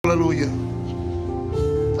Hallelujah.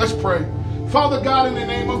 Let's pray. Father God, in the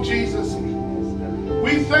name of Jesus,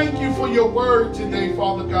 we thank you for your word today,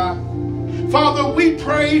 Father God. Father, we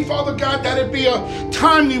pray, Father God, that it be a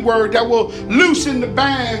timely word that will loosen the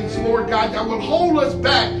bands, Lord God, that will hold us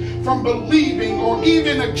back from believing or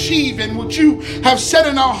even achieving what you have set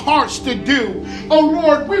in our hearts to do. Oh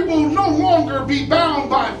Lord, we will no longer be bound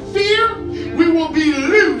by fear. We will be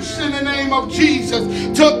loose in the name of Jesus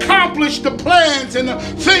to accomplish the plans and the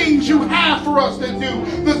things you have for us to do.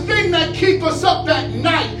 The thing that keep us up at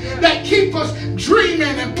night, that keep us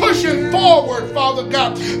dreaming and pushing forward, Father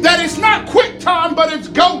God. That it's not quit time, but it's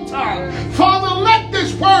go time. Father, let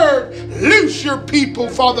this word loose your people,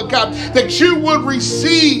 Father God, that you would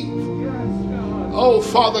receive, oh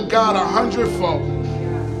Father God, 100-fold.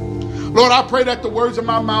 Lord, I pray that the words of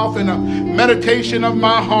my mouth and the meditation of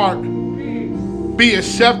my heart be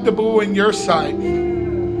acceptable in your sight.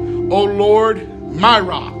 Oh Lord, my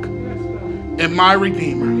rock and my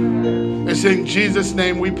redeemer. It's in Jesus'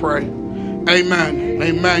 name we pray. Amen.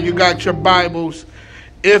 Amen. You got your Bibles.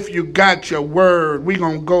 If you got your word, we're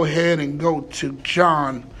going to go ahead and go to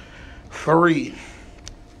John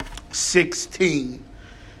 3:16.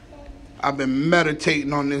 I've been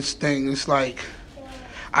meditating on this thing. It's like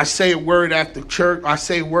I say a word after church. I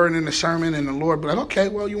say a word in the sermon and the Lord be like, okay,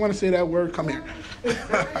 well, you want to say that word? Come here.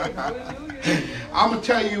 I'm going to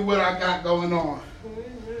tell you what I got going on.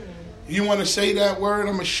 You want to say that word?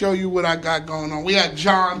 I'm going to show you what I got going on. We got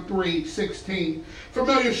John 3:16.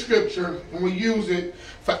 Familiar scripture, and we use it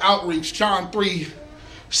for outreach. John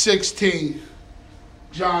 3:16.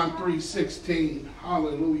 John 3:16.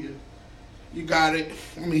 Hallelujah. You got it?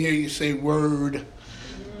 Let me hear you say word.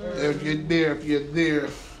 If you're there,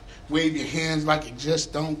 wave your hands like you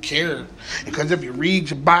just don't care. Because if you read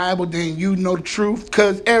your Bible, then you know the truth.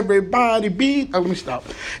 Because everybody let me stop.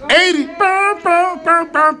 80.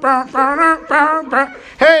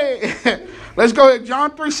 Hey, let's go ahead. John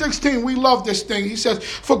 3:16. We love this thing. He says,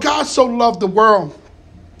 for God so loved the world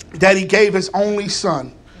that he gave his only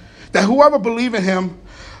son, that whoever believes in him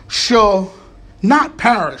shall not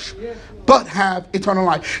perish, but have eternal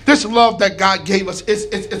life. This love that God gave us,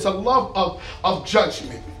 it's a love of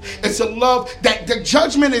judgment. It's a love that the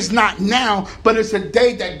judgment is not now, but it's a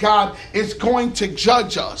day that God is going to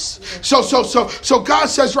judge us. So God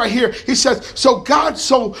says right here, he says, so God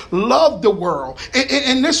so loved the world.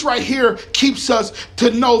 And this right here keeps us to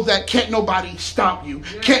know that can't nobody stop you.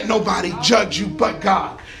 Can't nobody judge you but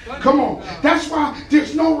God. Come on. That's why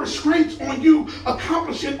there's no restraints on you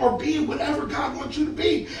accomplishing or being whatever God wants you to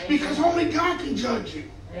be. Because only God can judge you.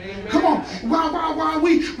 Amen. Come on. Why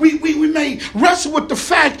we may wrestle with the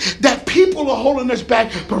fact that people are holding us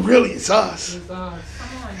back, but really it's us.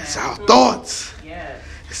 It's our thoughts.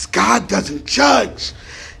 It's God doesn't judge.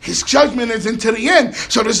 His judgment is into the end.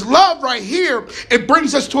 So this love right here, it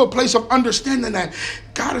brings us to a place of understanding that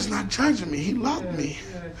God is not judging me. He loved me.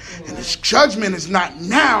 And his judgment is not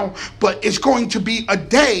now, but it's going to be a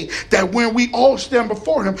day that when we all stand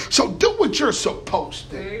before him. So do what you're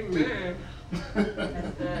supposed to do.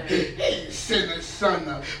 He sent his son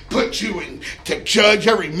to put you in to judge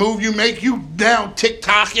every move you make. You down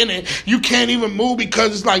TikToking and you can't even move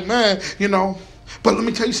because it's like, man, you know. But let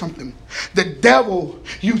me tell you something. The devil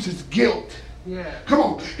uses guilt. Yeah. Come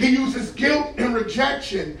on. He uses guilt and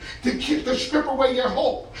rejection to strip away your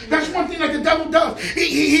hope. That's one thing that the devil does.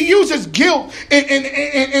 He uses guilt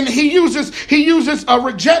and he uses a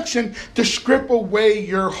rejection to strip away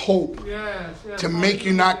your hope. Yes, to make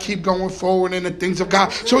you not keep going forward in the things of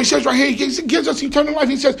God. So he says right here, he gives us eternal life.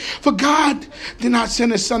 He says, for God did not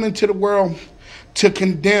send his son into the world to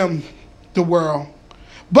condemn the world,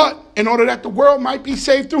 but in order that the world might be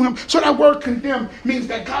saved through him. So that word condemn means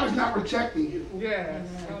that God is not rejecting you. Yes.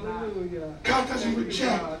 Hallelujah. God doesn't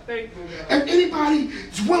reject. Thank you, God. If anybody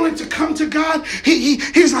is willing to come to God,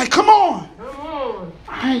 he's like, come on. Come on.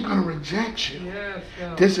 I ain't going to reject you. Yes,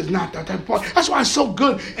 God. This is not that part. That's why it's so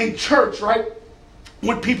good in church, right?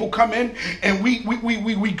 When people come in and we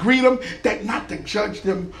greet them, that not to judge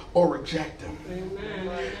them or reject them.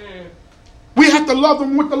 Amen. We have to love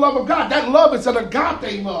them with the love of God. That love is an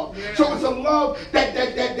agape love. Yeah. So it's a love that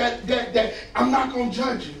I'm not going to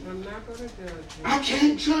judge you. I'm not going to judge you. I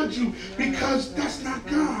can't judge you because that's not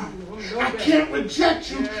God. I can't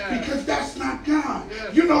reject you because that's not God.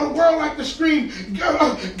 You know, the world like to scream,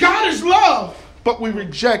 God is love. But we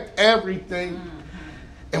reject everything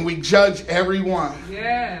and we judge everyone.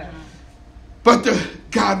 Yeah. But the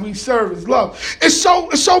God we serve is love. It's so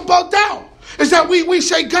bugged out. Is that we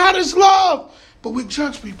say God is love, but we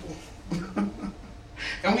judge people.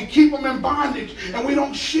 and we keep them in bondage and we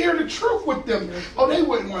don't share the truth with them. Oh, they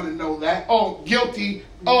wouldn't want to know that. Oh, guilty.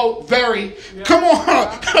 Oh, very. Come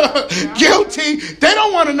on. Guilty. They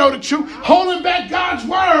don't want to know the truth. Holding back God's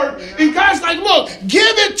word. And God's like, look,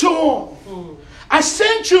 give it to them. I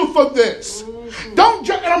sent you for this. Don't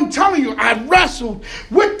judge. And I'm telling you, I wrestled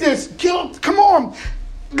with this guilt. Come on.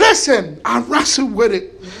 Listen, I wrestled with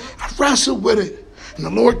it. I wrestled with it. And the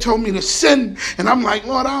Lord told me to sin. And I'm like,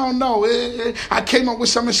 Lord, I don't know. I came up with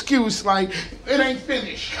some excuse like, it ain't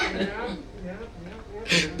finished.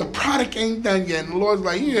 The product ain't done yet. And the Lord's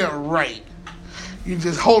like, yeah, right. You're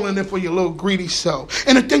just holding it for your little greedy self.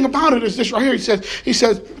 And the thing about it is this right here. He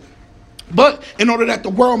says, but in order that the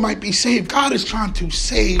world might be saved, God is trying to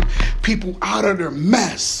save people out of their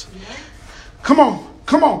mess. Come on.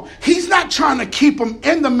 Come on. He's not trying to keep them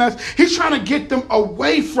in the mess. He's trying to get them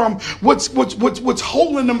away from what's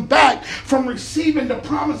holding them back from receiving the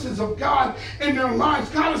promises of God in their lives.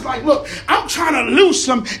 God is like, look, I'm trying to loose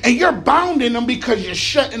them and you're bounding them because you're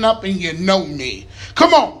shutting up and you know me.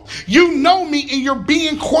 Come on. You know me and you're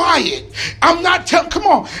being quiet. I'm not telling. Come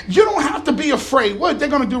on. You don't have to be afraid. What? They're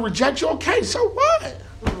going to do? Reject you? Okay, so what?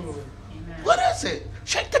 What is it?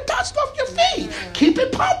 Shake the dust off your feet. Keep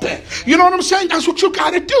it pumping. You know what I'm saying? That's what you got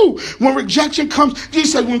to do. When rejection comes,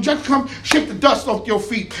 Jesus said, when rejection comes, shake the dust off your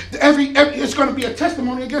feet. It's going to be a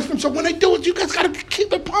testimony against them. So when they do it, you guys got to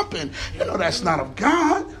keep it pumping. You know that's not of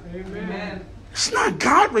God. Amen. It's not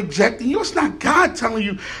God rejecting you. It's not God telling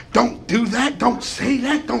you, don't do that, don't say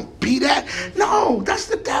that, don't be that. No, that's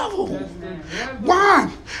the devil. Why?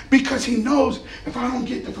 Because he knows if I don't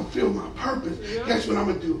get to fulfill my purpose, guess what I'm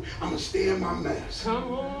going to do? I'm going to stay in my mess.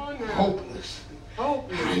 Hopeless. I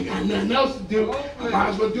ain't got nothing else to do. I might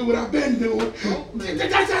as well do what I've been doing.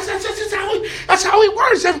 That's how he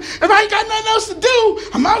works. If I ain't got nothing else to do,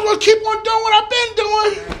 I might as well keep on doing what I've been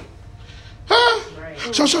doing. Huh?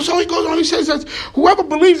 So he goes on, he says that whoever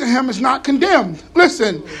believes in him is not condemned.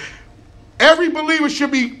 Listen, every believer should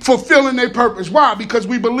be fulfilling their purpose. Why? Because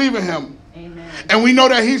we believe in him. Amen. And we know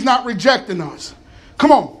that he's not rejecting us.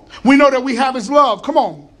 Come on. We know that we have his love. Come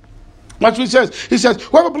on. That's what he says. He says,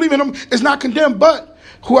 whoever believes in him is not condemned, but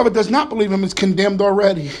whoever does not believe him is condemned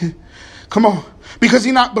already. Come on. Because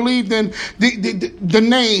he not believed in the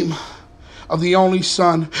name of the only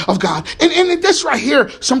Son of God. And this right here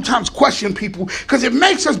sometimes question people because it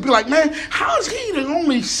makes us be like, man, how is he the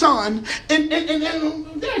only son? And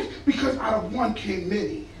that's because out of one came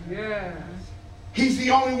many. Yeah. He's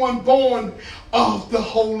the only one born of the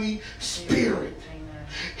Holy Spirit.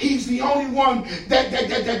 He's the only one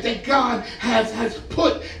that God has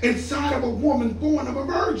put inside of a woman born of a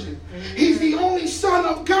virgin. He's the only Son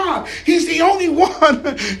of God. He's the only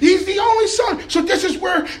one. He's the only Son. So this is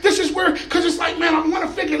where, because it's like, man, I want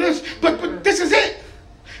to figure this, but this is it.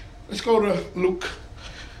 Let's go to Luke.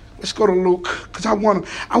 Let's go to Luke, because I want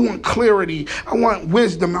clarity. I want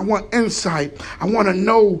wisdom. I want insight. I want to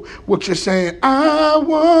know what you're saying. I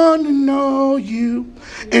want to know you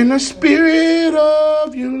in the spirit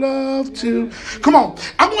of your love too. Come on.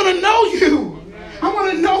 I want to know you. I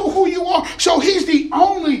want to know who you are. So he's the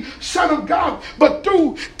only Son of God. But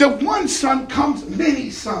through the one Son comes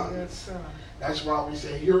many sons. That's why we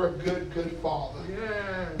say you're a good father.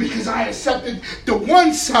 Because I accepted the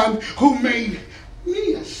one Son who made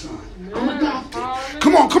me a son. I'm adopted.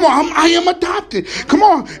 Come on. I am adopted. Come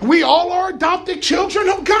on. We all are adopted children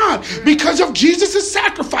of God because of Jesus'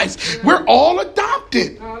 sacrifice. We're all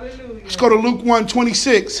adopted. Hallelujah. Let's go to Luke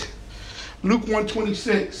 1:26. Luke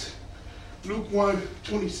 1:26. Luke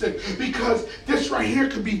 1:26. Because this right here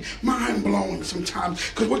could be mind-blowing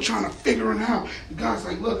sometimes because we're trying to figure it out. And God's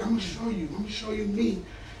like, look, I'm going to show you. I'm going to show you me.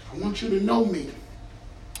 I want you to know me.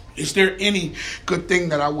 Is there any good thing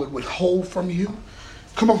that I would withhold from you?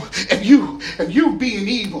 Come on, if you being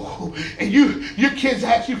evil and your kids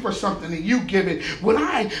ask you for something and you give it, would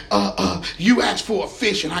you ask for a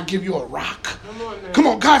fish and I give you a rock? Come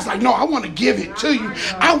on, God's like, no, I want to give it to you.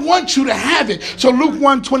 I want you to have it. So Luke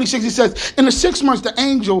 1:26, he says, in the 6 months, the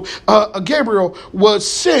angel Gabriel was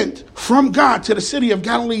sent from God to the city of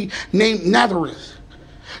Galilee named Nazareth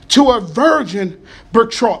to a virgin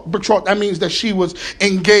betrothed. That means that she was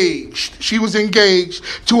engaged. She was engaged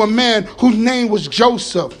to a man whose name was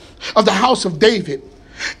Joseph of the house of David.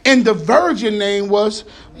 And the virgin name was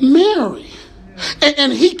Mary.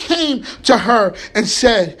 And he came to her and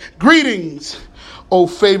said, greetings, O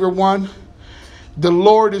favored one. The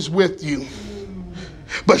Lord is with you.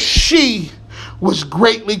 But she was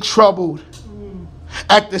greatly troubled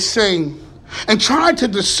at the same and tried to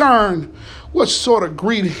discern what sort of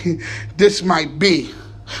greeting this might be.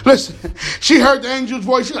 Listen, she heard the angel's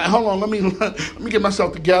voice. She's like, hold on, let me get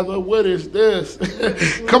myself together. What is this?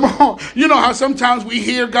 Come on. You know how sometimes we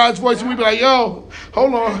hear God's voice and we be like, yo,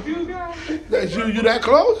 hold on. That's you that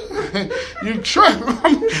close? You trip.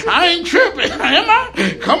 I ain't tripping. Am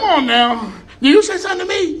I? Come on now. Did you say something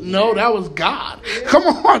to me? No, that was God. Come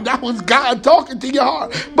on, that was God talking to your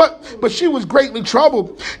heart. But she was greatly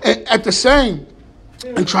troubled at the same,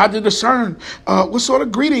 and tried to discern what sort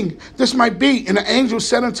of greeting this might be. And the angel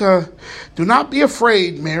said unto her, do not be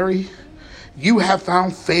afraid, Mary. You have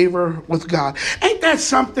found favor with God. Ain't that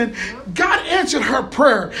something? God answered her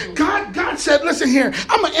prayer. God said, listen here,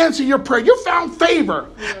 I'm going to answer your prayer. You found favor.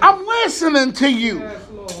 I'm listening to you.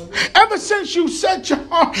 Ever since you set your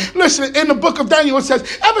heart, listen, in the book of Daniel it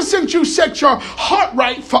says, ever since you set your heart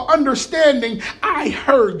right for understanding, I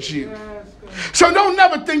heard you. So don't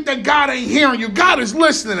never think that God ain't hearing you. God is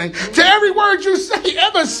listening to every word you say.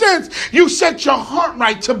 Ever since you set your heart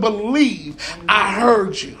right to believe, I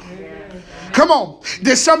heard you. Come on.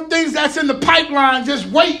 There's some things that's in the pipeline just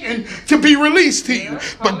waiting to be released to you.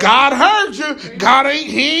 But God heard you.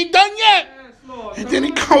 He ain't done yet. And then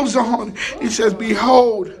he goes on. He says,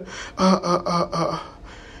 behold,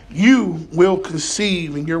 you will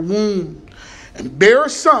conceive in your womb and bear a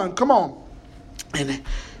son. Come on. And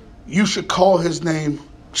you should call his name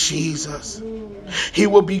Jesus. He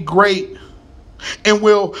will be great and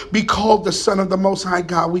will be called the Son of the Most High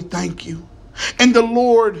God. We thank you. And the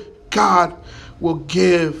Lord God will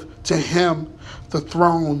give to him the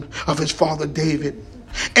throne of his father David.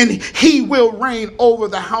 And he will reign over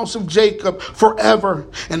the house of Jacob forever.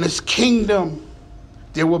 And his kingdom,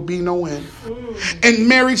 there will be no end. And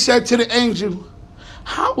Mary said to the angel,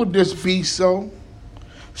 how would this be so,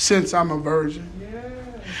 since I'm a virgin?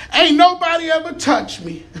 Ain't nobody ever touched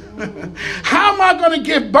me. How am I going to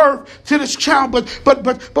give birth to this child?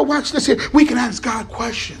 But watch this here. We can ask God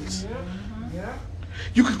questions.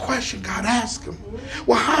 You can question God. Ask him.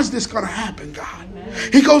 Well, how's this going to happen, God?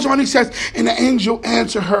 He goes on. He says, and the angel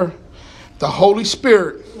answered her, the Holy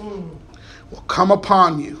Spirit will come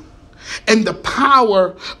upon you, and the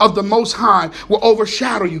power of the Most High will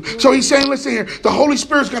overshadow you. So he's saying, listen here, the Holy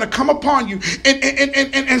Spirit is going to come upon you.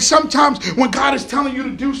 And sometimes when God is telling you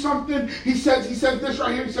to do something, he says this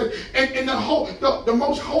right here. He says, and the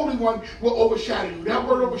most holy one will overshadow you. That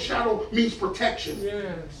word overshadow means protection.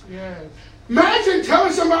 Yes. Imagine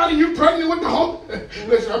telling somebody you're pregnant with the whole...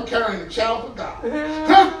 Listen, I'm carrying a child for God.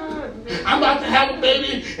 I'm about to have a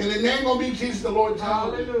baby, and the name going to be Jesus, the Lord.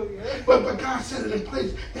 Hallelujah. But God set it in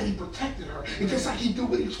place, and he protected her. And just like he do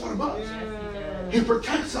with each one of us. He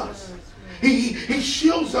protects us. He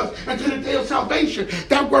shields us until the day of salvation.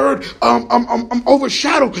 That word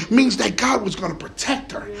overshadow means that God was going to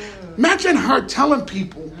protect her. Imagine her telling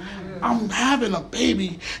people, I'm having a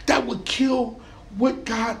baby that would kill what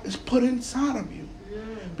God has put inside of you.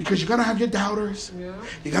 Because you're going to have your doubters.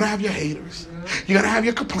 You're going to have your haters. You're going to have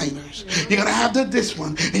your complainers. You're going to have this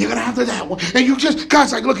one. And you're going to have that one. And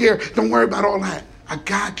God's like, look here, don't worry about all that. I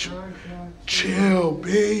got you. Chill,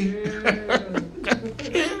 B.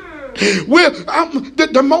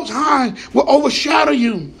 The Most High will overshadow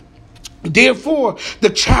you. Therefore, the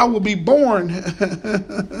child will be born,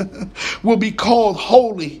 will be called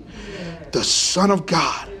Holy, the Son of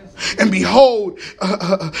God. And behold,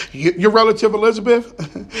 your relative Elizabeth,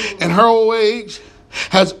 in her old age,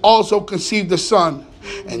 has also conceived a son.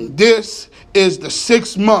 And this is the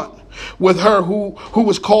 6th month with her who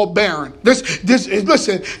was called barren.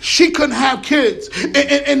 Listen, she couldn't have kids.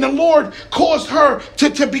 And the Lord caused her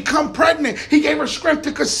to become pregnant. He gave her strength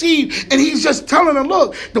to conceive. And he's just telling her,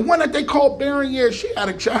 look, the one that they called barren, she had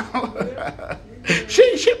a child.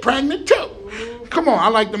 She pregnant too. Come on, I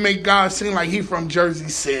like to make God seem like he from Jersey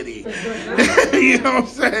City. You know what I'm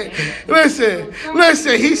saying? Listen.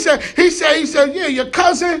 He said, yeah, your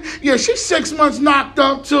cousin, she's 6 months knocked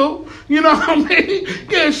up too. You know what I mean?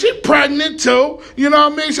 Yeah, she pregnant too. You know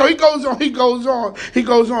what I mean? So he goes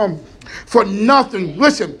on. For nothing.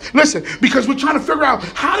 Listen, because we're trying to figure out,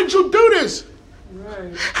 how did you do this?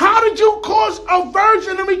 Right. How did you cause a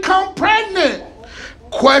virgin to become pregnant?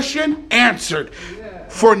 Question answered.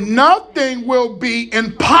 For nothing will be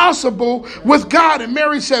impossible with God. And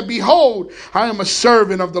Mary said, behold, I am a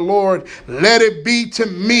servant of the Lord. Let it be to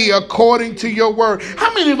me according to your word.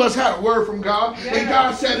 How many of us had a word from God? Yeah. And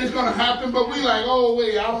God said it's going to happen, but we like, oh,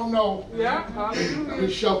 wait, I don't know. Yeah. Let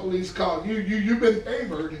me shuffle these cards. You've been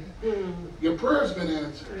favored. Your prayer's been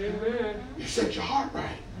answered. Amen. You set your heart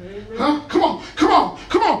right. Amen. Huh? Come on.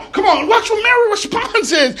 Watch what Mary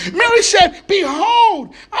responds is. Mary said,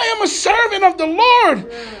 behold, I am a servant of the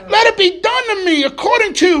Lord. Yeah. Let it be done to me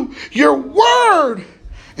according to your word.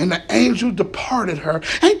 And the angel departed her.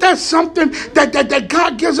 Ain't that something that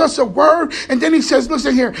God gives us a word? And then he says,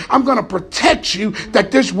 listen here, I'm going to protect you that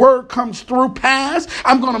this word comes through pass.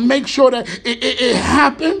 I'm going to make sure that it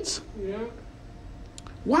happens. Yeah.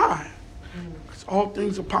 Why? Because all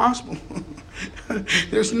things are possible.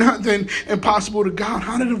 There's nothing impossible to God.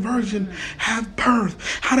 How did a virgin have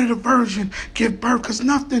birth? How did a virgin give birth? Because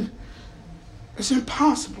nothing is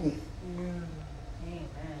impossible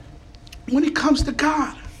when it comes to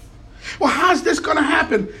God. Well, how's this going to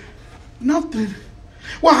happen? Nothing.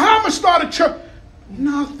 Well, how am I going to start a church?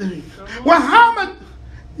 Nothing. Well, how am I?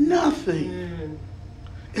 Nothing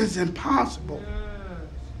is impossible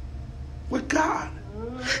with God.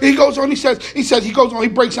 He goes on, he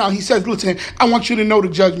breaks down, he says, listen, I want you to know the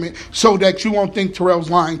judgment so that you won't think Terrell's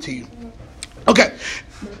lying to you. Okay.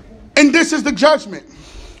 And this is the judgment.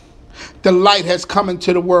 The light has come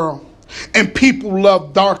into the world, and people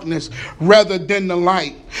love darkness rather than the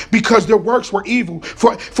light because their works were evil.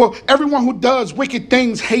 For everyone who does wicked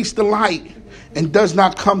things hates the light and does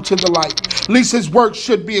not come to the light, lest his works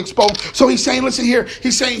should be exposed. So he's saying, listen here.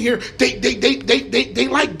 He's saying here, they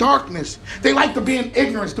like darkness. They like to be in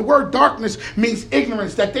ignorance. The word darkness means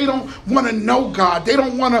ignorance, that they don't want to know God. They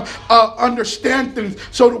don't want to understand things.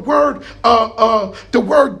 So the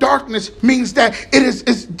word darkness means that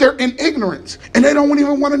they're in ignorance and they don't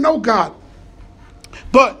even want to know God.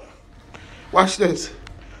 But watch this.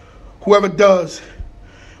 Whoever does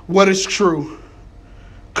what is true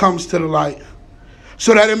comes to the light,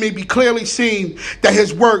 so that it may be clearly seen that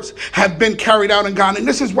his works have been carried out in God. And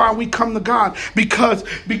this is why we come to God, because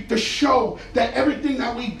to show that everything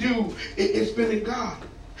that we do, it's been in God.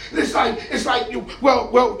 It's like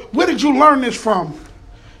where did you learn this from?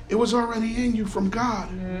 It was already in you from God.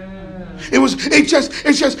 Yeah.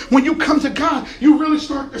 It's just when you come to God, you really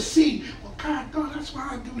start to see, well, God, that's why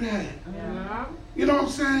I do that. Yeah. You know what I'm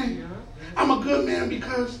saying? Yeah. I'm a good man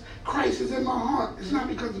because Christ is in my heart. It's not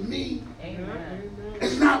because of me. Amen.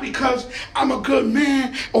 It's not because I'm a good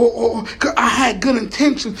man or I had good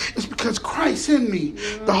intentions. It's because Christ's in me,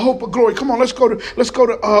 the hope of glory. Come on, let's go to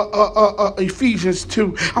Ephesians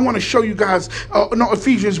 2. I want to show you guys.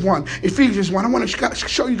 Ephesians 1. Ephesians 1. I want to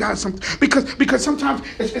show you guys something because sometimes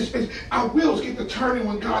our wheels get to turning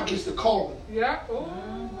when God gets to calling. Yeah.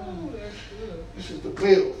 Oh, that's good. This is the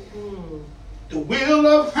will. The will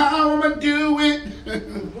of how I'm going to do it.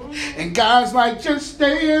 And God's like, just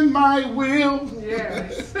stay in my will.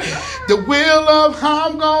 Yes. The will of how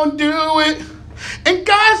I'm going to do it. And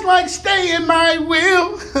God's like, stay in my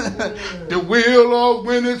will. The will of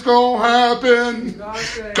when it's going to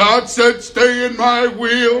happen. God said, stay in my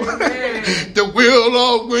will. The will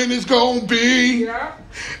of when it's going to be. Yeah.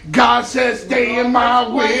 God says, stay in my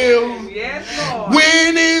will. Yes, Lord.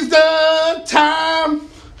 When is the time?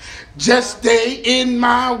 Just stay in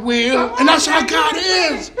my will. And that's how God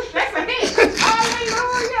is.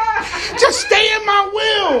 Just stay in my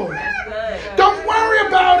will. Don't worry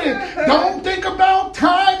about it. Don't think about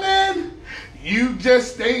timing. You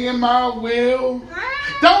just stay in my will.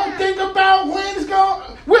 Don't think about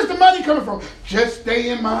where's the money coming from. Just stay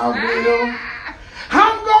in my will.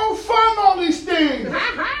 I'm going to fund all these things.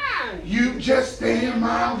 You just stay in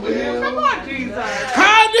my will. Come on, Jesus.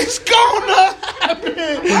 How this gonna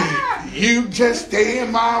happen? You just stay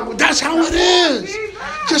in my will. That's how it is.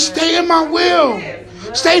 Just stay in my will.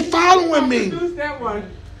 Stay following me.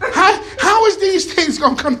 How is these things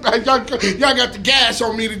going to come back? Y'all got the gas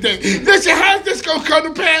on me today. Listen, how's this going to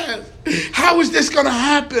come to pass? How is this going to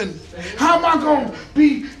happen? How am I going to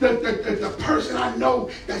be the person I know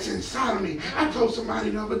that's inside of me? I told somebody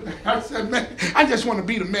the other day, I said, man, I just want to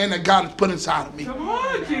be the man that God has put inside of me. Come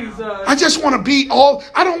on, Jesus. I just want to be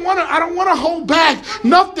I don't want to hold back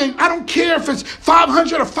nothing. I don't care if it's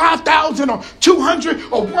 500 or 5,000 or 200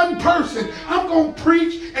 or one person. I'm going to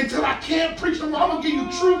preach until I can't preach no more. I'm going to give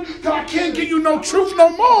you truth till I can't give you no truth no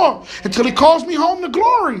more. Until he calls me home to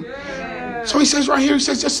glory. Yeah. So he says right here, he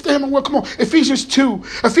says, just stand and work. Come on. Ephesians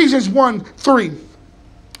 1:3.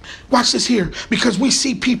 Watch this here, because we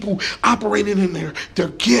see people operating in their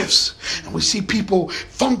gifts, and we see people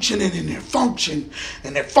functioning in their function,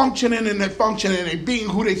 and they're functioning and they're being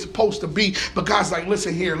who they're supposed to be. But God's like,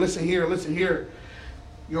 listen here.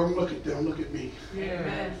 You don't look at them, look at me.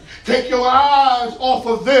 Amen. Take your eyes off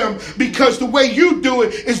of them, because the way you do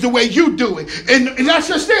it is the way you do it. And that's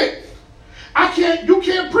just it. You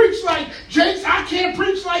can't preach like Jace. I can't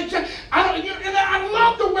preach like Jace. I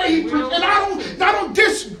love the way he preaches. And I don't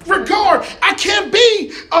disregard. I can't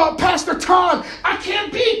be Pastor Todd. I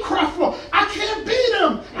can't be Creflo. I can't be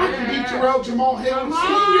them. I can be Terrell Jamal Hill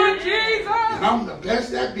Sr. And I'm the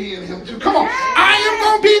best at being him too. Come on. I am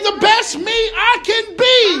going to be the best me I can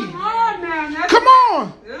be.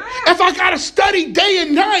 day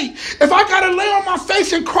and night, if I got to lay on my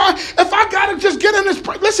face and cry, if I got to just get in this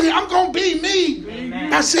prayer, listen, I'm going to be me. Amen.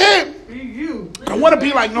 That's it. Be you. I want to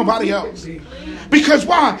be like nobody else. Because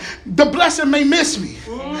why? The blessing may miss me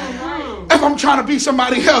if I'm trying to be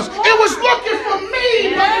somebody else. It was looking for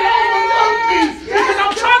me, but it overlooked me because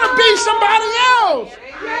I'm trying to be somebody else.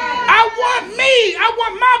 I want me. I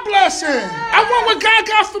want my blessing. I want what God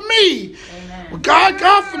got for me. What God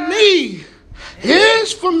got for me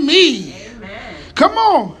is for me. Come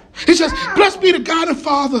on. He says, blessed be the God and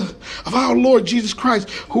Father of our Lord Jesus Christ,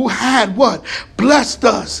 who had what? Blessed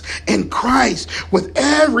us in Christ with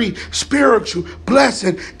every spiritual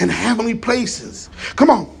blessing in heavenly places.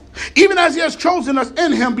 Come on. Even as he has chosen us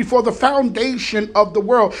in him before the foundation of the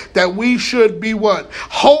world, that we should be what?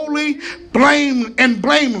 Holy,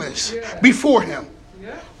 blameless before him.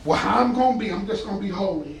 Well, how I'm going to be? I'm just going to be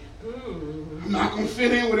holy. I'm not going to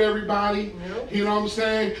fit in with everybody. You know what I'm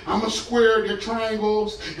saying? I'm a square, they're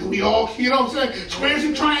triangles. And we all, you know what I'm saying? Squares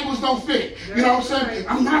and triangles don't fit. You know what I'm saying?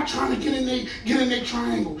 I'm not trying to get in their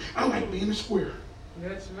triangle. I like being a square.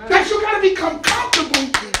 That you got to become comfortable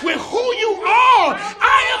with who you are.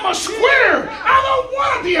 I am a square. I don't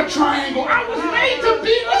want to be a triangle. I was made to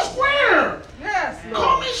be a square.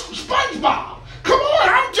 Call me SpongeBob. Come on,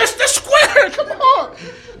 I'm just a square. Come on.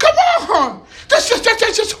 Come on. That's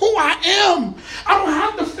just who I am. I don't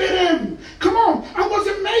have to fit in. Come on. I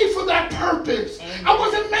wasn't made for that purpose. I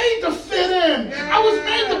wasn't made to fit in. I was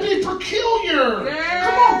made to be peculiar.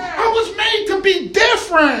 Come on. I was made to be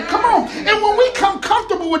different. Come on. And when we come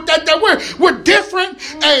comfortable with that we're different,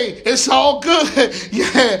 hey, it's all good.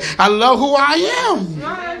 Yeah, I love who I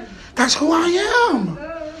am. That's who I am.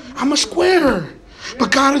 I'm a square.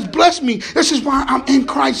 But God has blessed me. This is why I'm in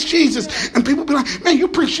Christ Jesus. And people be like, man, you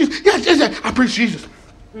preach Jesus. Yes, I preach Jesus.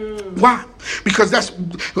 Why? Because that's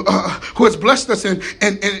who has blessed us in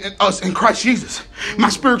us in Christ Jesus. My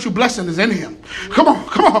spiritual blessing is in him. Come on.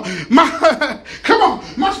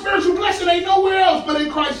 My spiritual blessing ain't nowhere else but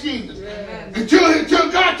in Christ Jesus.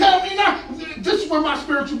 Until God tell me now, this is where my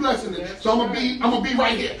spiritual blessing is. So I'm gonna be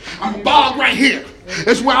right here. I'm gonna bog right here.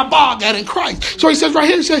 That's where I bog at in Christ. So he says right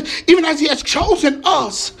here, he says, even as he has chosen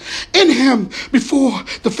us in him before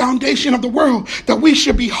the foundation of the world, that we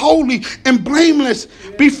should be holy and blameless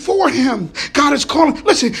before him. God is calling.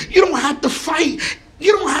 Listen, you don't have to fight.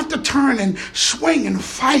 You don't have to turn and swing and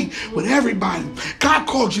fight with everybody. God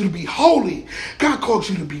calls you to be holy. God calls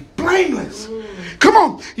you to be blameless. Come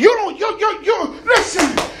on.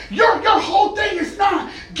 Listen, your whole thing is not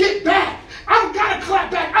get back. I don't got to clap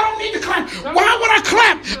back. I don't need to clap. Why would I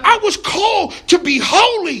clap? I was called to be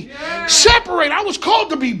holy. Separate. I was called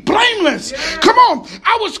to be blameless. Come on.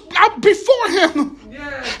 I was before him.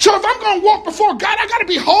 So if I'm going to walk before God, I got to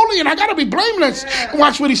be holy and I got to be blameless.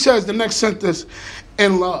 Watch what he says, the next sentence.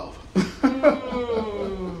 In love.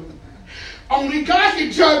 Only God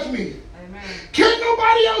can judge me. Can't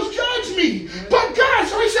nobody else judge me but God.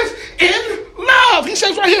 So he says, in love. He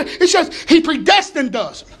says right here, he says, he predestined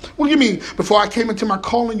us. What do you mean? Before I came into my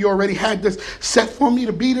calling, you already had this set for me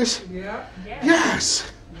to be this? Yeah.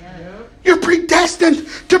 Yes. Yeah. You're predestined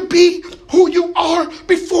to be who you are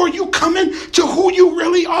before you come into who you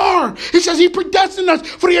really are. He says he predestined us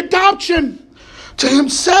for the adoption to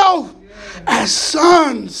himself as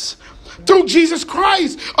sons through Jesus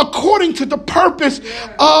Christ, according to the purpose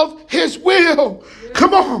of his will.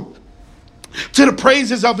 Come on. To the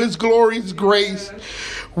praises of his glorious grace,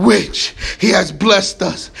 which he has blessed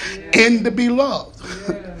us in the beloved.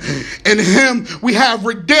 In him we have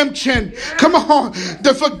redemption. Come on.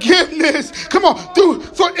 The forgiveness. Come on.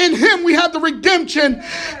 For in him we have the redemption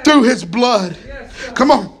through his blood.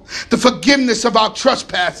 Come on. The forgiveness of our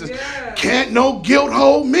trespasses. Can't no guilt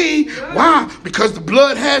hold me. Why? Because the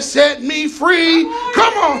blood has set me free.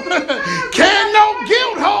 Come on. Can't no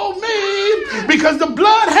guilt hold me. Because the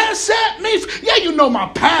blood has set me free. Yeah, you know my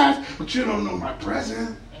past, but you don't know my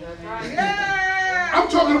present. I'm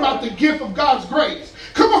talking about the gift of God's grace.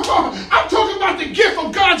 Come on. I'm talking about the gift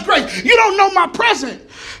of God's grace. You don't know my present.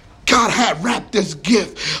 God had wrapped this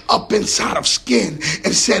gift up inside of skin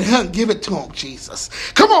and said, "Huh, give it to him, Jesus."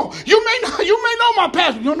 Come on. You may know my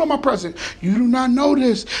past, but you don't know my present. You do not know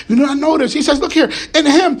this. You do not know this. He says, look here. In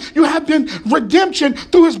him, you have been redemption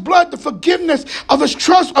through his blood, the forgiveness of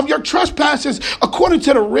your trespasses, according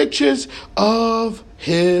to the riches of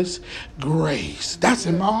his grace. That's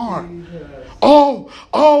in my heart. Oh,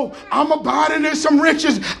 I'm abiding in some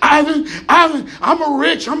riches. I'm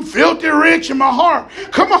filthy rich in my heart.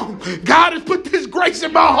 Come on. God has put this grace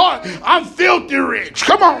in my heart. I'm filthy rich.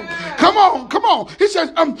 Come on. He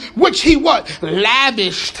says, which he what?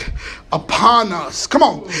 Lavished upon us. Come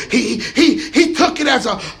on. He took it as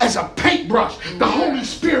a paintbrush, the Holy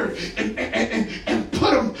Spirit, and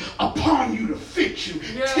put them upon you to fix you,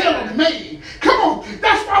 tailor-made. Come on,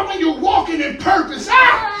 that's why when you're walking in purpose,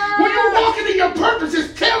 when you're walking in your purpose,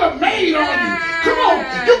 it's tailor-made on you. Come on,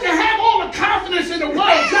 you can have all the confidence in the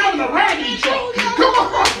world driving a raggedy truck. Come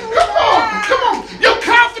on, come on, come on. Your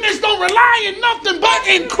confidence don't rely in nothing but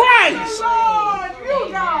in Christ.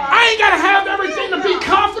 I ain't got to have everything to be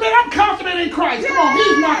confident. I'm confident in Christ. Come on,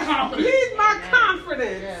 he's my confidence. He's my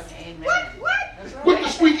confidence. Yes, What? With the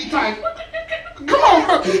squeaky tie. Come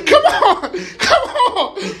on, come on, come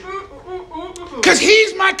on. Because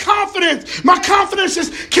he's my confidence. My confidence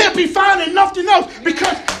can't be found in nothing else,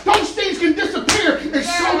 because those things can disappear, and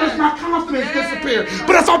so does my confidence disappear.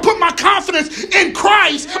 But if I put my confidence in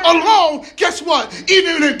Christ alone, guess what?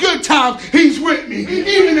 Even in good times, he's with me.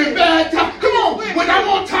 Even in bad times. Come on. When I'm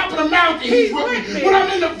on top of the mountain, he's with me. When I'm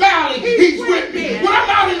in the valley, he's with me. When I'm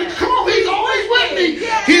out in the... Come on, he's always with me.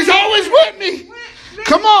 He's always with me.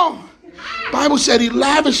 Come on. Bible said he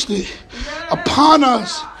lavished it upon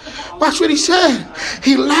us. Watch what he said.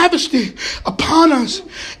 He lavished it upon us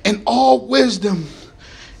in all wisdom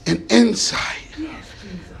and insight.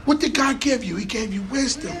 What did God give you? He gave you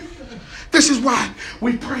wisdom. This is why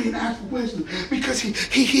we pray and ask for wisdom, because he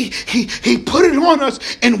put it on us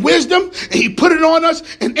in wisdom, and he put it on us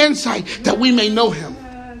in insight, that we may know him.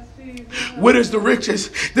 What is the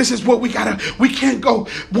riches? This is what we can't go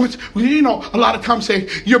once, a lot of times say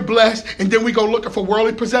you're blessed, and then we go looking for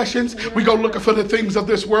worldly possessions. We go looking for the things of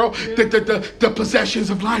this world, the possessions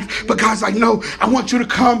of life. But God's like, no, I want you to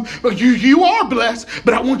come. You are blessed,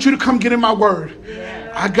 but I want you to come get in my word.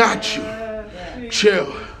 I got you.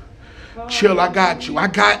 Chill, I got you. I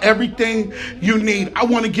got everything you need. I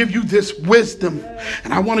want to give you this wisdom,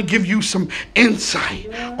 and I want to give you some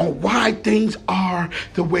insight on why things are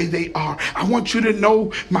the way they are. I want you to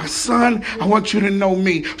know my son. I want you to know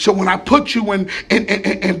me. So when I put you in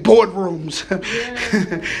boardrooms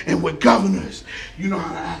and with governors, you know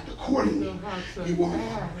how to act accordingly. You won't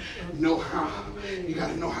know how. You got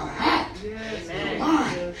to know how to act.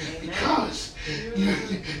 Why? Because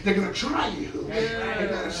they're going to try you. You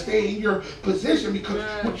got to stay in your position, because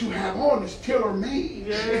what you have on is tailor-made.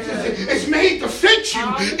 It's made to fit you,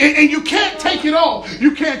 and you can't take it off.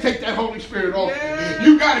 You can't take that Holy Spirit off.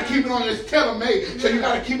 You got to keep it on. It's tailor-made, so you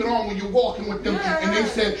got to keep it on when you're walking with them. And they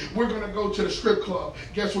said, we're going to go to the strip club.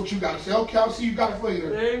 Guess what you got to say? Okay, I'll see you guys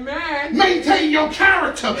later. Amen. Maintain your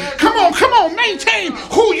character. Come on. Maintain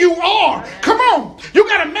who you are. Come on. You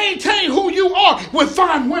got to maintain who you are when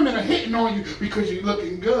fine women are hitting on you because you're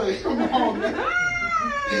looking good. Come on.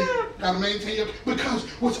 Gotta maintain your, because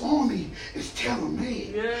what's on me is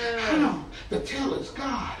tailor-made. How? The tailor is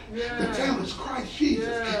God. The tailor is Christ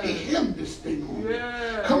Jesus. He hemmed this thing on me.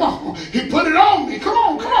 Come on. He put it on me. Come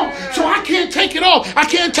on. So I can't take it off. I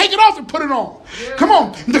can't take it off and put it on. Come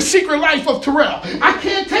on. The secret life of Terrell. I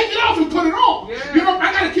can't take it off and put it on.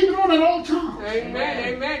 I gotta keep it on at all times.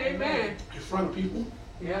 Amen. In front of people.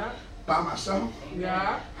 By myself.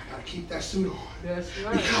 I gotta keep that suit on. That's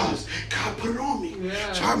right. Because God put it on me.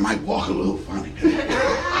 So I might walk a little funny.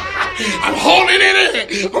 I'm holding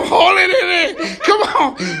it in. Come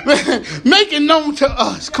on. Man, make it known to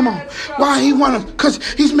us. Come on. Why he want to? Because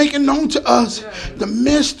he's making known to us the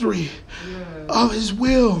mystery of his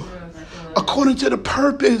will, according to the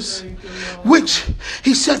purpose which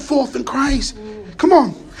he set forth in Christ. Come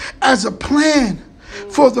on. As a plan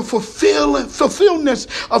for the fulfillment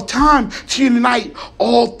of time to unite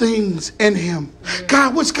all things in him.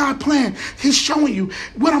 God, what's God's plan? He's showing you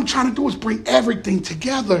what I'm trying to do is bring everything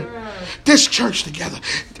together. This church together.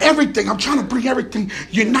 Everything. I'm trying to bring everything,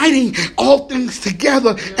 uniting all things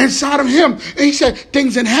together inside of him. And he said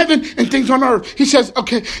things in heaven and things on earth. He says,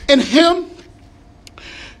 okay, in him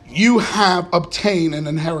you have obtained an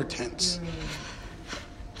inheritance.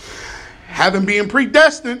 Having been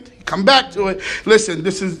predestined, come back to it. Listen,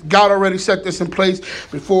 this is God already set this in place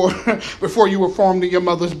before you were formed in your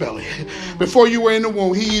mother's belly. Before you were in the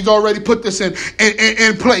womb, he's already put this in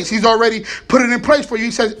place. He's already put it in place for you.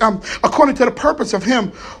 He says, according to the purpose of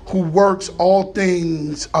him who works all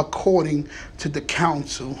things according to the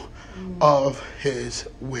counsel of his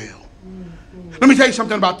will. Let me tell you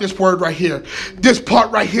something about this word right here. This part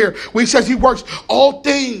right here, where he says he works all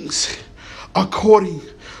things according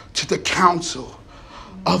to the counsel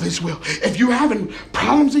of his will. If you're having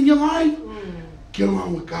problems in your life, get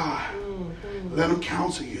along with God. Let him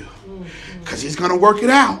counsel you. Because he's going to work it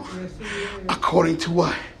out according to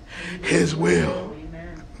what? His will.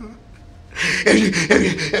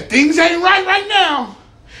 If things ain't right now,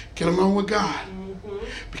 get along with God.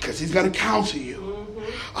 Because he's going to counsel you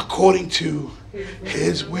according to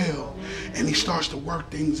his will. And he starts to work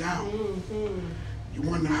things out. You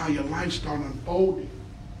wonder how your life started unfolding.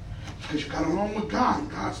 Because you got along with God, and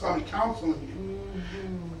God started counseling you.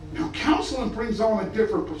 Now, counseling brings on a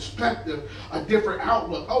different perspective, a different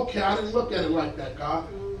outlook. Okay, I didn't look at it like that, God.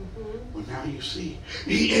 But now you see.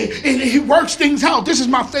 He works things out. This is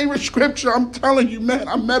my favorite scripture. I'm telling you, man.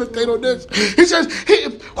 I meditate on this. He says,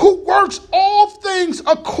 who works all things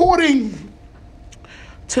according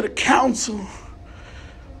to the counsel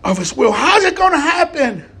of his will. How's it going to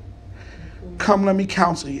happen? Come, let me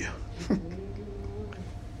counsel you.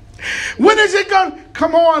 When is it going to?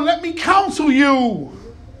 Come on, let me counsel you.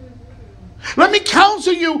 Let me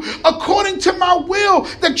counsel you according to my will,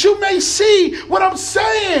 that you may see what I'm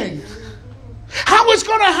saying. How it's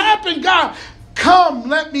going to happen, God? Come,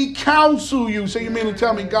 let me counsel you. So you mean to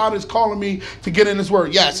tell me God is calling me to get in his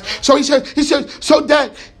word? Yes. So he says, so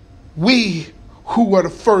that we who were the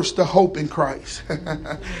first to hope in Christ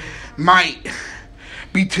might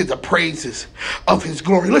be to the praises of his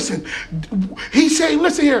glory. Listen, he's saying,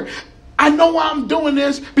 listen here. I know why I'm doing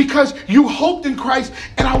this, because you hoped in Christ,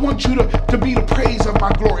 and I want you to be the praise of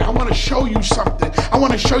my glory. I want to show you something. I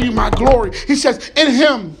want to show you my glory. He says, in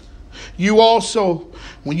him, you also,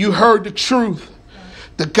 when you heard the truth,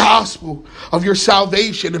 the gospel of your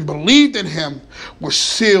salvation, and believed in him, were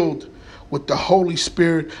sealed with the Holy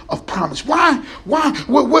Spirit of promise. Why?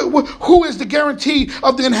 Who is the guarantee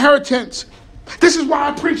of the inheritance? This is why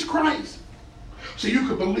I preach Christ. So you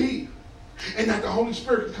could believe. And that the Holy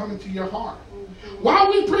Spirit can come into your heart. Why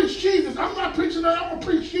we preach Jesus? I'm not preaching that. I'm going to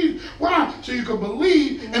preach Jesus. Why? So you can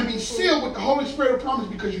believe and be sealed with the Holy Spirit of promise,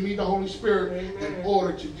 because you need the Holy Spirit in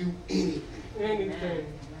order to do anything.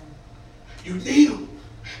 You need him.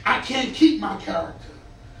 I can't keep my character.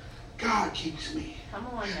 God keeps me.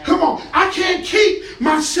 Come on. I can't keep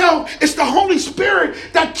myself. It's the Holy Spirit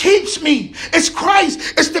that keeps me. It's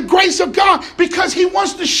Christ. It's the grace of God, because he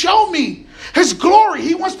wants to show me his glory.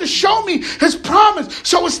 He wants to show me his promise.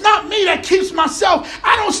 So it's not me that keeps myself.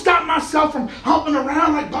 I don't stop myself from humping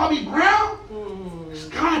around like Bobby Brown. It's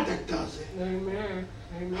God that does it. Amen.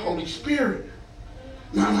 Holy Spirit.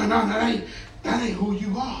 No. That ain't who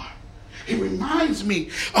you are. He reminds me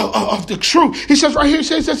of the truth. He says right here, he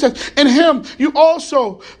says, in him you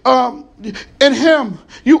also,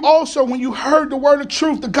 when you heard the word of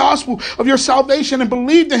truth, the gospel of your salvation, and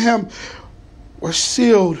believed in him, were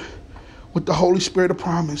sealed with the Holy Spirit of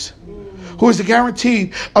promise, who is the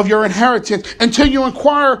guarantee of your inheritance until you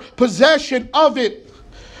acquire possession of it,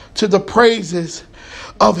 to the praises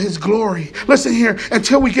of his glory. Listen here,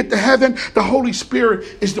 until we get to heaven, the Holy Spirit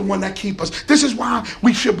is the one that keeps us. This is why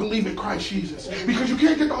we should believe in Christ Jesus, because you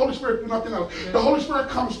can't get the Holy Spirit through nothing else. The Holy Spirit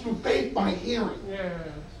comes through faith by hearing.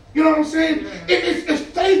 You know what I'm saying? It's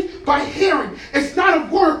faith by hearing. It's not of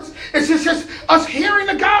works. It's just us hearing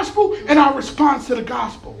the gospel and our response to the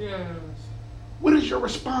gospel. What is your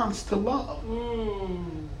response to love?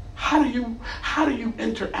 How do you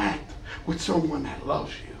interact with someone that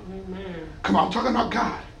loves you? Come on, I'm talking about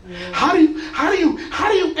God. How do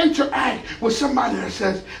you interact with somebody that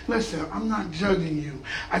says, listen, I'm not judging you.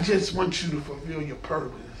 I just want you to fulfill your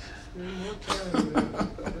purpose.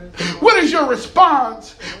 What is your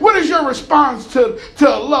response? What is your response to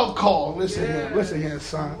a love call? Listen here,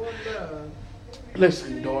 son.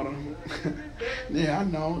 Listen, daughter. Yeah, I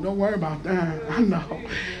know. Don't worry about that. I know.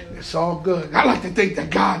 It's all good. I like to think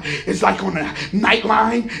that God is like on a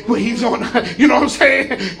Nightline, where he's on, you know what I'm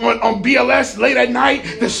saying, on BLS late at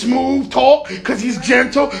night, the smooth talk, because he's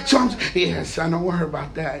gentle. So yes, I don't worry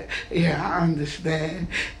about that. Yeah, I understand.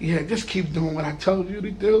 Yeah, just keep doing what I told you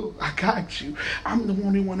to do. I got you. I'm the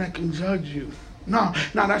only one that can judge you. No,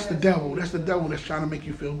 that's the devil. That's the devil that's trying to make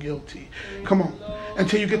you feel guilty. Come on.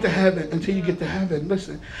 Until you get to heaven.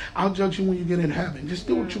 Listen, I'll judge you when you get in heaven. Just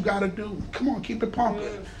do what you got to do. Come on, keep it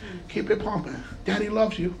pumping. Keep it pumping. Daddy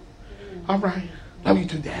loves you. All right. Love you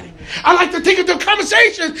too, Daddy. I like to think of the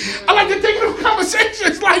conversations. Like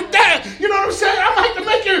that. You know what I'm saying? I like to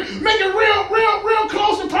make it real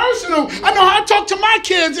close and personal. I know how I talk to my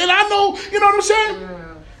kids, and I know, you know what I'm saying?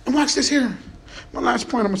 And watch this here. My last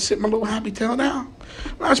point, I'm going to sit my little happy tail down.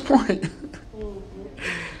 Last point.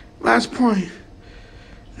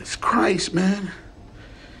 It's Christ, man.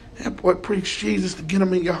 That boy preached Jesus to get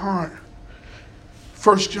him in your heart.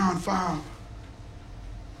 1 John 5.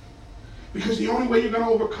 Because the only way you're going to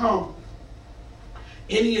overcome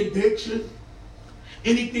any addiction,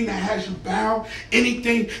 anything that has you bound,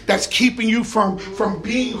 anything that's keeping you from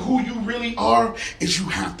being who you really are, is you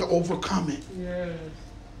have to overcome it. Yes.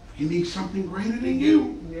 You need something greater than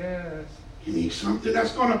you. Yes. You need something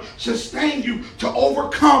that's going to sustain you to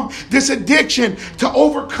overcome this addiction, to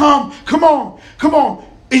overcome. Come on.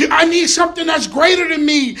 I need something that's greater than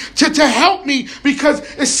me to help me, because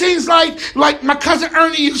it seems like my cousin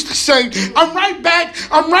Ernie used to say, I'm right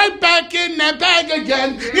back in that bag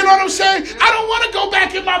again. You know what I'm saying? I don't want to go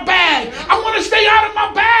back in my bag. I want to stay out of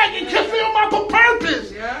my bag and fulfill my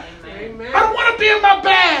purpose. Yeah. Amen. I don't want to be in my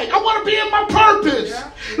bag. I want to be in my purpose.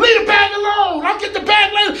 Yeah. Leave the bag alone. I'll get the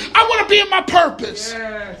bag later. I want to be in my purpose.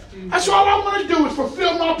 Yes, That's all I want to do is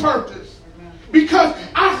fulfill my purpose. Because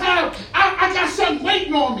I got something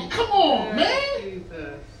waiting on me. Come on, man.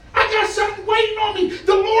 I got something waiting on me.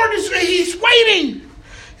 The Lord He's waiting.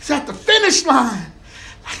 He's at the finish line.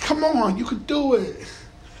 Like, come on, you can do it.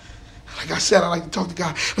 Like I said, I like to talk to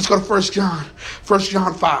God. Let's go to 1 John. 1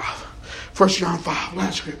 John 5. 1 John 5,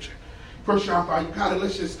 last scripture. 1 John 5, you got it.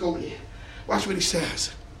 Let's just go there. Watch what he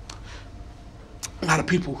says. A lot of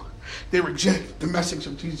people, they reject the message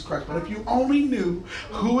of Jesus Christ. But if you only knew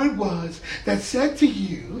who it was that said to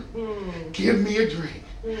you, give me a drink,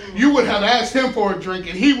 you would have asked him for a drink,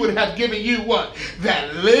 and he would have given you what?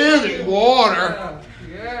 That living water.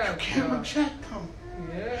 Yeah. You can't reject him.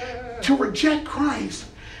 Yeah. To reject Christ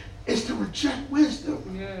is to reject wisdom.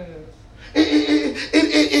 Yeah.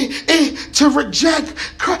 To reject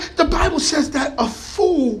Christ. The Bible says that a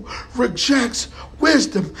fool rejects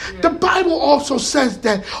wisdom. Yeah. The Bible also says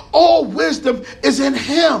that all wisdom is in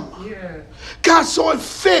him. Yeah. God saw it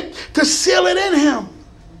fit to seal it in him.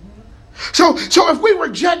 So if we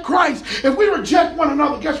reject Christ, if we reject one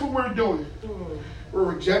another, guess what we're doing? We're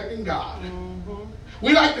rejecting God.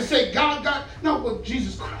 We like to say God. No, but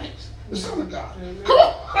Jesus Christ, the Son of God. Come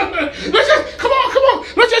on. Come on.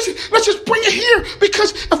 Let's just bring it here.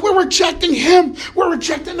 Because if we're rejecting him, we're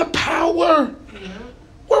rejecting the power.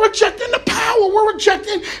 We're rejecting the power.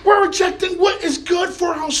 We're rejecting what is good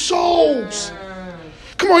for our souls.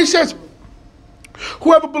 Come on, he says,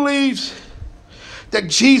 whoever believes that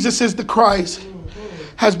Jesus is the Christ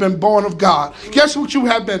has been born of God. Guess what? You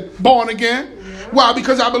have been born again. Why?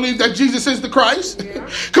 Because I believe that Jesus is the Christ.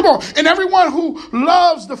 Come on. And everyone who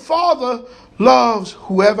loves the Father loves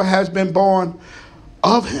whoever has been born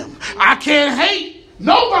of him. I can't hate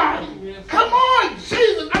nobody. Come on,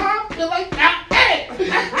 Jesus. I feel like that. Hey,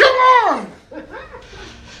 come on.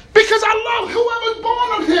 Because I love whoever's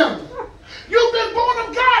born of him. You've been born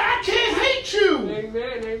of God. I can't hate you.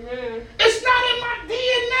 Amen. It's not in my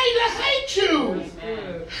DNA to hate you.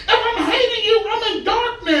 Amen. If I'm hating you, I'm in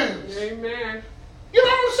darkness. Amen. You know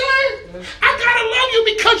what I'm saying? I gotta love you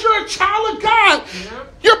because you're a child of God.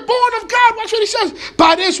 Yep. You're born of God. Watch what he says.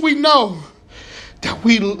 By this we know that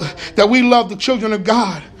we love the children of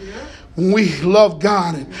God. When we love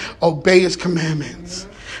God and obey his commandments.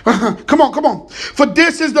 Come on. For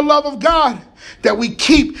this is the love of God, that we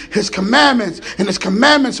keep his commandments, and his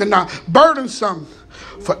commandments are not burdensome.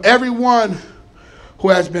 For everyone who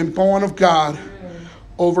has been born of God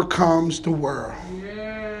overcomes the world.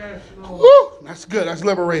 Woo, that's good. That's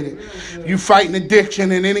liberated. You fighting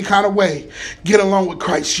addiction in any kind of way, get along with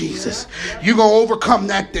Christ Jesus. You're going to overcome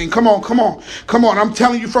that thing. Come on. I'm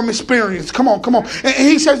telling you from experience. Come on. And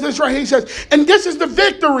he says this right here. He says, and this is the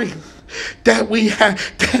victory that we have,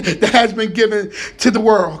 that has been given to the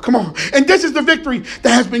world. Come on. And this is the victory that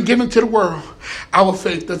has been given to the world. Our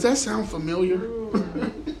faith. Does that sound familiar?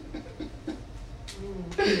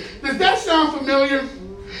 Does that sound familiar?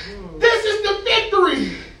 This is the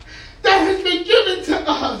victory that has been given to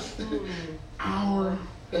us. Our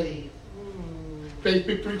faith. Faith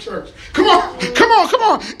Victory Church. Come on.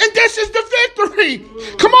 And this is the victory.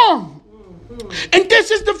 Come on. And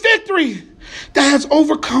this is the victory that has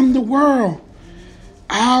overcome the world.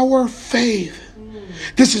 Our faith.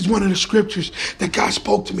 This is one of the scriptures that God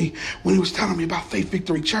spoke to me when he was telling me about Faith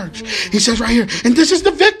Victory Church. He says right here, and this is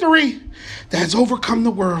the victory that has overcome the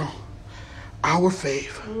world. Our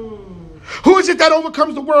faith. Who is it that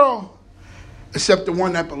overcomes the world? Except the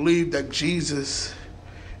one that believed that Jesus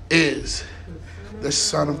is the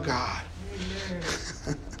Son of God.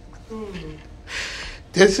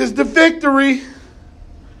 This is the victory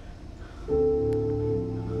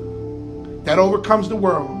that overcomes the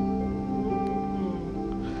world.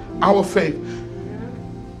 Our faith.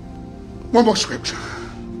 One more scripture.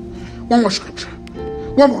 One more.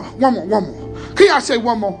 Can y'all say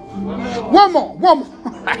one more? One more.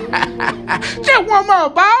 Just one more,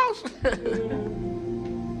 boss.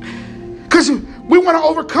 Because we want to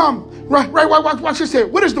overcome. Right. Watch this here.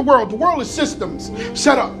 What is the world? The world is systems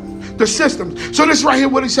set up. The systems. So this right here,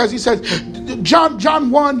 what he says. He says, John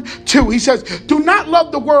 1:2. He says, do not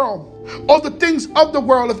love the world or the things of the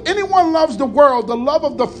world. If anyone loves the world, the love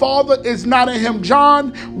of the Father is not in him.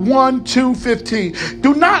 John 1:2-15.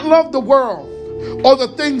 Do not love the world or the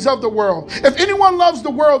things of the world. If anyone loves the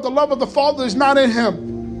world, the love of the Father is not in him.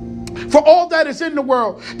 For all that is in the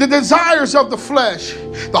world, the desires of the flesh,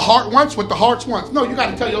 the heart wants what the heart wants. No, you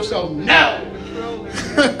got to tell yourself no.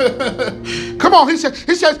 Come on, he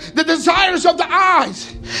says the desires of the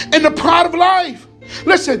eyes and the pride of life.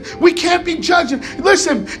 Listen, we can't be judging.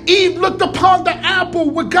 Listen, Eve looked upon the apple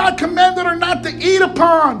what God commanded her not to eat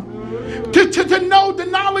upon. To know the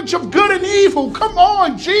knowledge of good and evil. Come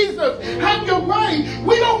on, Jesus, have your way.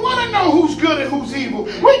 We don't want to know who's good and who's evil.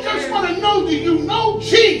 We just want to know that you know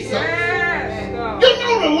Jesus. You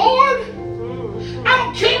know the Lord. I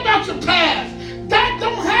don't care about your past. That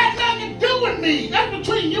don't have nothing to do with me. That's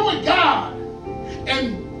between you and God.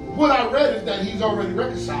 And what I read is that he's already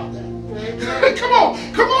reconciled that. Come on.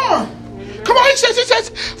 Come on, he says,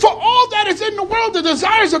 for all that is in the world, the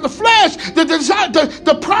desires of the flesh, the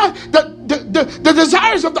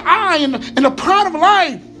desires of the eye, and the pride of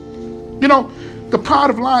life. You know, the pride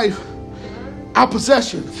of life, our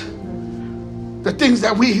possessions, the things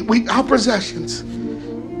that our possessions,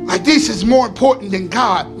 like this is more important than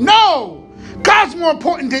God. No, God's more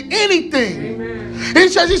important than anything. Amen. He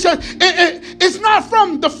says, it's not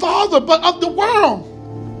from the Father, but of the world.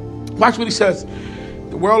 Watch what he says.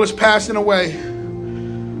 The world is passing away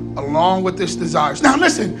along with its desires. Now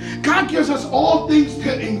listen, God gives us all things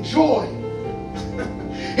to enjoy.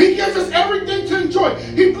 He gives us everything to enjoy.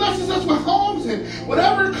 He blesses us with homes and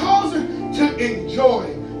whatever it calls it to enjoy.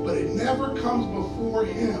 But it never comes before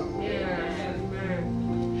him.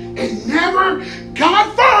 It never,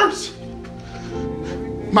 God first.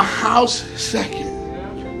 My house second.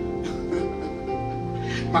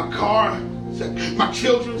 My car second. My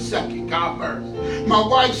children second. God first. My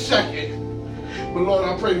wife second. But Lord,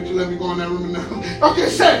 I pray that you let me go in that room now. I'm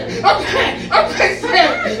just saying. I'm just saying.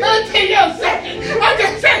 Everything else second. I'm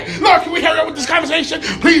just saying. Lord, can we hurry up with this conversation?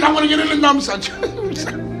 Please, I want to get in the numbers.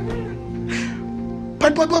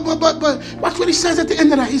 But watch what he says at the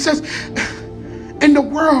end of that. He says, and the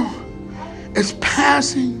world is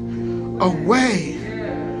passing away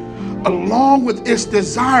along with its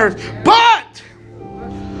desires. But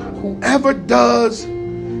whoever does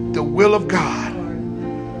the will of God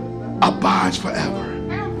abides forever.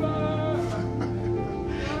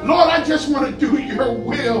 Lord, I just want to do your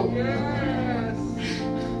will. Yes.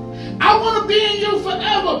 I want to be in you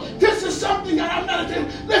forever. This is something that I'm not doing.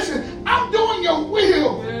 Listen, I'm doing your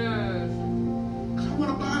will. Yes. I want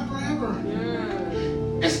to abide forever.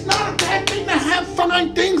 Yes. It's not a bad thing to have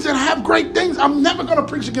fine things and have great things. I'm never going to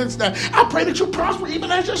preach against that. I pray that you prosper even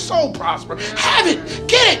as your soul prosper. Yes. Have it.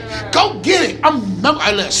 Get it. Go get it.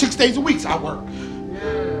 I live 6 days a week. I work.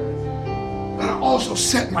 But I also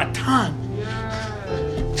set my time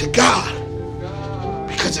to God.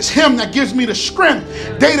 Because it's him that gives me the strength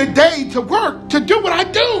day to day to work, to do what I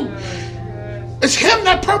do. It's him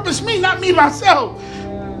that purposed me, not me myself.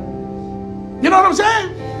 You know what I'm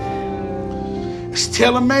saying? It's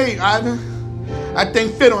tailor-made, Ivan. That thing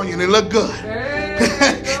fit on you and it look good.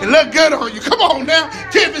 It look good on you. Come on now.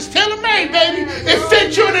 Tiff, it's tailor-made, baby. It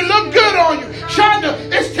fits you and it look good on you. Shonda,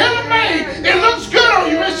 it's tailor-made. It looks good on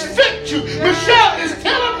you. It's fit you. Michelle, it's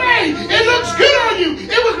tailor-made. It looks good on you.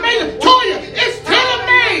 It was made. Toya, it's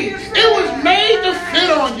tailor-made. It was made to fit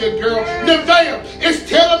on you, girl. Nevaeh, it's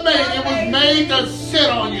tailor-made. It was made to sit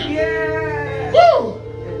on you. Woo!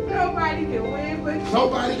 Nobody can wear it but you.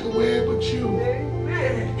 Nobody can wear it but you.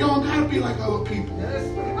 Amen. You don't gotta be like other people.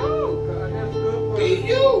 Oh, God, that's good. Be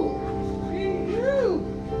you. Be you.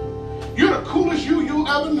 You're the coolest you'll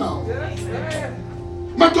ever know. Yes,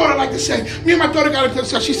 my daughter like to say, me and my daughter got into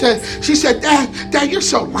this. She said, Dad, you're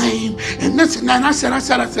so lame. And this and that. And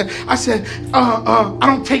I said, I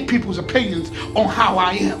don't take people's opinions on how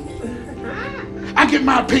I am. I get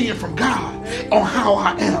my opinion from God on how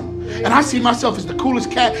I am. And I see myself as the coolest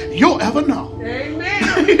cat you'll ever know.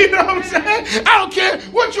 Amen. You know what I'm saying? I don't care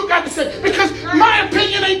what you got to say. Because my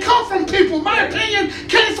opinion ain't come from people. My opinion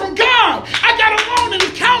came from God. I got alone and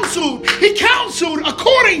he counseled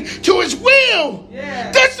according to his will.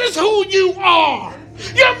 Yeah. This is who you are.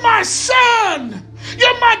 You're my son.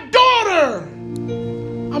 You're my daughter.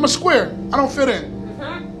 I'm a square. I don't fit in.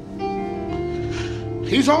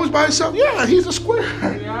 He's always by himself. Yeah, he's a square.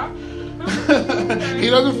 Yeah. He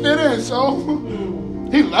doesn't fit in, so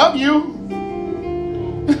he love you.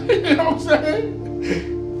 You know what I'm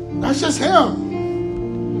saying? That's just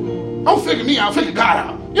him. Don't figure me out, figure God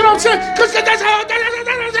out. You know what I'm saying? Because that's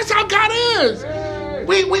how God is.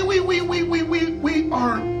 We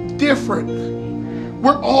are different.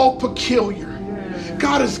 We're all peculiar.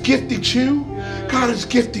 God has gifted you. God has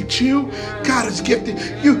gifted you. God has gifted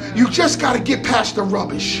you. You just got to get past the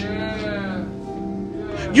rubbish.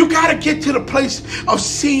 You got to get to the place of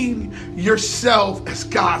seeing yourself as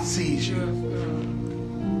God sees you.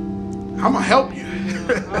 I'm going to help you.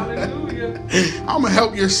 Hallelujah. I'm going to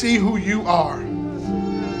help you see who you are.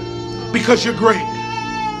 Because you're great.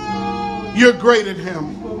 You're great in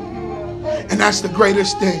him. And that's the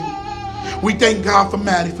greatest thing. We thank God for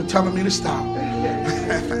Maddie for telling me to stop.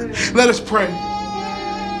 Let us pray.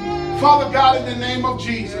 Father God, in the name of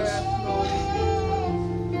Jesus,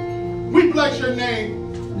 we bless your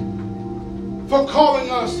name for calling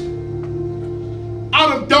us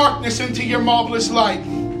out of darkness into your marvelous light.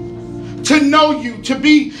 To know you, to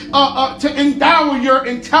be, to endow your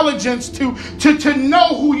intelligence, to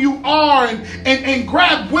know who you are and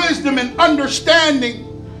grab wisdom and understanding.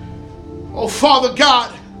 Oh, Father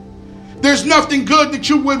God, there's nothing good that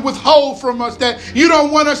you would withhold from us that you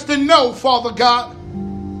don't want us to know, Father God.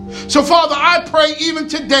 So, Father, I pray even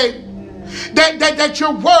today that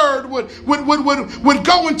your word would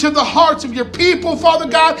go into the hearts of your people, Father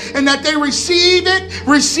God, and that they receive it,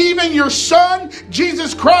 receiving your Son,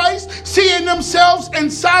 Jesus Christ, seeing themselves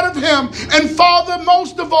inside of him, and Father,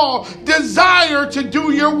 most of all, desire to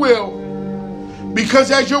do your will.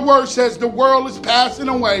 Because as your word says, the world is passing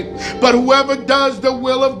away, but whoever does the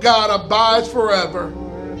will of God abides forever.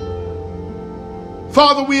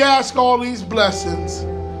 Father, we ask all these blessings.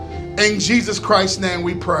 In Jesus Christ's name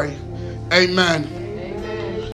we pray. Amen.